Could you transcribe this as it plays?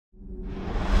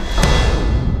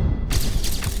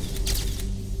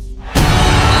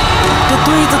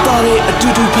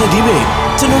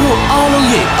ကျွန်တော်တို့အားလုံး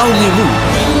ရဲ့အောင်မြင်မှု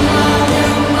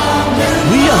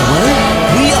We are one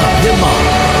we are မြန်မာ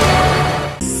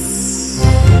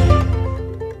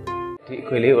ဒီအ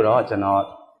ခွေလေးကိုတော့ကျွန်တော်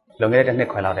လွန်ခဲ့တဲ့တစ်နှစ်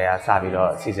ခွဲလောက်တည်းကစပြီးတော့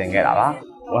စီစဉ်ခဲ့တာပါ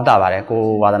ဝမ်းသာပါတယ်ကို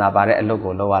ဝါသနာပါတဲ့အလုပ်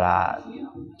ကိုလုပ်ရတာ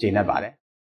ကျေနပ်ပါတယ်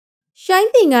ရှိုင်း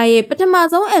တင်ကရဲ့ပထမ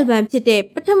ဆုံးအယ်ဘမ်ဖြစ်တဲ့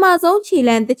ပထမဆုံးခြေလ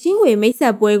မ်းတချင်းဝေမိတ်ဆ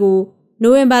က်ပွဲကို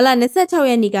နိုဝင်ဘာလ26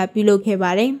ရက်နေ့ကပြုလုပ်ခဲ့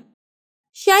ပါတယ်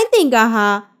ရှိုင်းတင်ကဟာ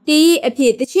တီးရီအဖြ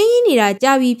စ်တချင်းရင်းနေတာ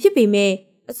ကြာပြီဖြစ်ပေမဲ့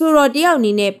အဆိုတော်တယောက်အ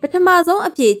နေနဲ့ပထမဆုံး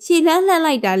အဖြစ်ခြေလှမ်းလှမ်း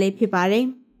လိုက်တာလည်းဖြစ်ပါတယ်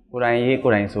ကိုယ်တိုင်ရေးကို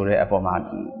ယ်တိုင်ဆိုတဲ့အပေါ်မှာ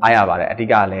အားရပါတယ်အတိ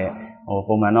ကလည်း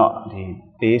ပုံမှန်တော့ဒီ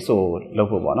တေးဆိုလုပ်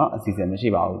ဖို့ပေါ့နော်အစီအစဉ်မရှိ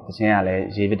ပါဘူးတချင်းကလည်း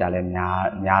ရေးပစ်တာလည်း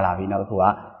များလာပြီနောက်တစ်ခုက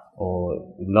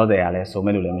လော့တယ်ကလည်းဆို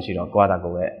မဲ့လို့လည်းမရှိတော့ကိုယ့်အတာ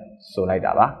ကိုပဲဆိုလိုက်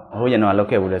တာပါဟိုရင်တော့လုပ်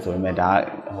ခဲ့ဘူးလေဆိုပေမဲ့ဒါ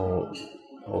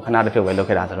ခဏတစ်ဖြုတ်ပဲလုပ်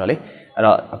ခဲ့တာဆိုတော့လေအဲ့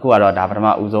တော့အခုကတော့ဒါပထမ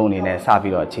ဦးဆုံးအနေနဲ့စ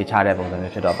ပြီးတော့ခြေချတဲ့ပုံစံ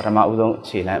မျိုးဖြစ်တော့ပထမဦးဆုံး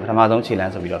ခြေလမ်း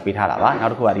ဆိုပြီးတော့ပေးထားတာပါနော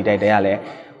က်တစ်ခုကဒီတိုက်တဲကလည်း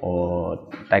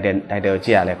တိုက်တဲကိုကြ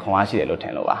ည့်ရလဲခွန်အားရှိတယ်လို့ထ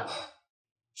င်လို့ပါ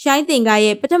ရှိုင်းတင်က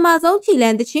ရဲ့ပထမဆုံးခြေလ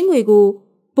မ်းတချင်းတွေကို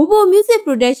ဘူMusic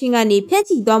Production ကနေဖျက်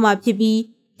ချီသွားမှာဖြစ်ပြီး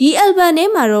ဒီ album ထဲ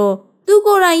မှာတော့သူ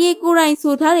ကိုယ်တိုင်ရေးကိုယ်တိုင်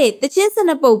ဆိုထားတဲ့တချင်း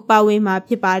12ပုတ်ပါဝင်မှာ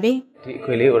ဖြစ်ပါတယ်ဒီအ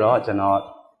ခွေလေးကိုတော့ကျွန်တော်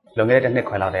လွန်ခဲ့တဲ့တစ်နှစ်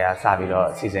ခွဲလောက်တည်းကစပြီးတော့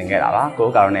စီစဉ်ခဲ့တာပါကို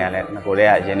ယ်ကာရိုနဲ့ကလည်းကိုယ်တည်း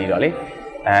ကရင်းနေတော့လေ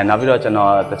နောက်ပြီးတော့ကျွန်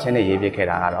တော်တချင်းတွေရေးပြခဲ့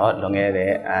တာကတော့လွန်ခဲ့တဲ့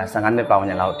15နှစ်ပတ်ဝန်း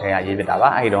ကျင်လောက်တည်းကရေးပြတာပါ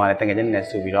အဲဒီတော့လည်းတကယ်ချင်းနဲ့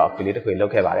ဆူပြီးတော့အခွေလေးတစ်ခွေလု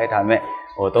ပ်ခဲ့ပါတယ်ဒါပေမဲ့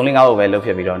3-5ပုတ်ပဲလုပ်ဖြ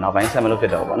စ်ပြီးတော့နောက်ပိုင်းဆက်မလုပ်ဖြ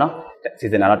စ်တော့ဘူးပေါ့နော်စီ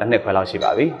စဉ်တာတော့တစ်နှစ်ခွဲလောက်ရှိ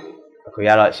ပါပြီအခွေက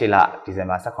တော့ရှေ့လဒီဇင်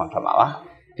ဘာ18ထွက်မှာပါ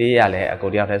ဒီရလည်းအကို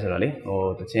တယောက်တည်းဆိုတော့လေ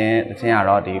တချင်းက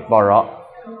တော့ဒီ pop rock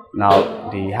နောက်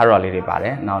ဒီ hard rock လေးတွေပါတ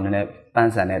ယ်နောက်နည်းနည်းပ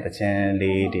န်းဆန်တဲ့တချင်း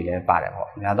လေးတွေလည်းပါတယ်ပေါ့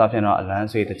အများသောအားဖြင့်တော့အလန်း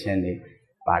ဆွေးတချင်းတွေ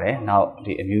ပါတယ်နောက်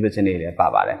ဒီအမျိုးတချင်းတွေလည်းပါ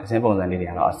ပါတယ်တချင်းပုံစံလေးတွေ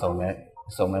ကတော့အစုံ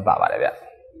ပဲပါပါတယ်ဗျ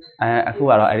အခု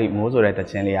ကတော့အဲ့ဒီမိုးဆိုတဲ့တ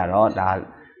ချင်းလေးကတော့ဒါ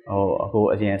အခု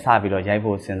အရင်စပြီးတော့ရိုက်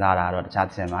ဖို့စဉ်းစားတာတော့တခြားတ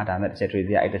ချင်းပါဒါပေမဲ့တချက်တွေ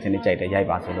စီကအဲ့တချင်းလေးကြိုက်တယ်ရိုက်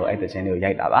ပါဆိုလို့အဲ့တချင်းလေးကို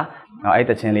ရိုက်တာပါနောက်အဲ့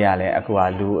တချင်းလေးကလည်းအခုက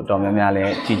လူအတော်များများလ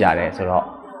ည်းကြည့်ကြတယ်ဆိုတော့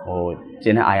ကျ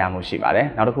င်းတဲ့အားရမှုရှိပါတယ်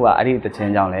နောက်တစ်ခုကအဲ့ဒီတချ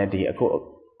င်းကြောင့်လည်းဒီအခု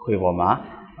ခွေပေါ်မှာ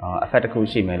effect တစ်ခု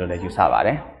ရှိမယ်လို့လည်းယူဆပါတ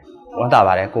ယ်ဝမ်းသာ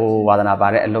ပါတယ်ကိုဝါသနာပါ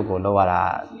တဲ့အလုပ်ကိုလုပ်ရတာ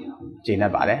ကျေန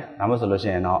ပ်ပါတယ်ဒါမှမဟုတ်ဆိုလို့ရှိ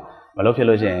ရင်တော့မလုပ်ဖြစ်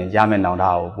လို့ရှိရင်ရမယ်နောင်တ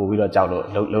ကိုပို့ပြီးတော့ကြောက်လို့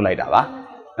လုပ်လိုက်တာပါ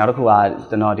နောက်တစ်ခုက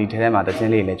ကျွန်တော်ဒီထဲမှာတချ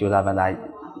င်းလေးလည်းစူးစမ်းပန်းစား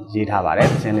ရေးထားပါတယ်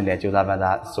တချင်းလေးလည်းစူးစမ်းပန်း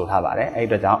စားဆိုထားပါတယ်အဲ့ဒီ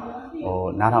အတွက်ကြောင့်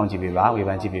နားထောင်ကြည့်ပေးပါဝေဖ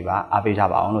န်ကြည့်ပေးပါအားပေးကြ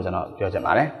ပါအောင်လို့ကျွန်တော်ပြောချင်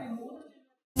ပါတယ်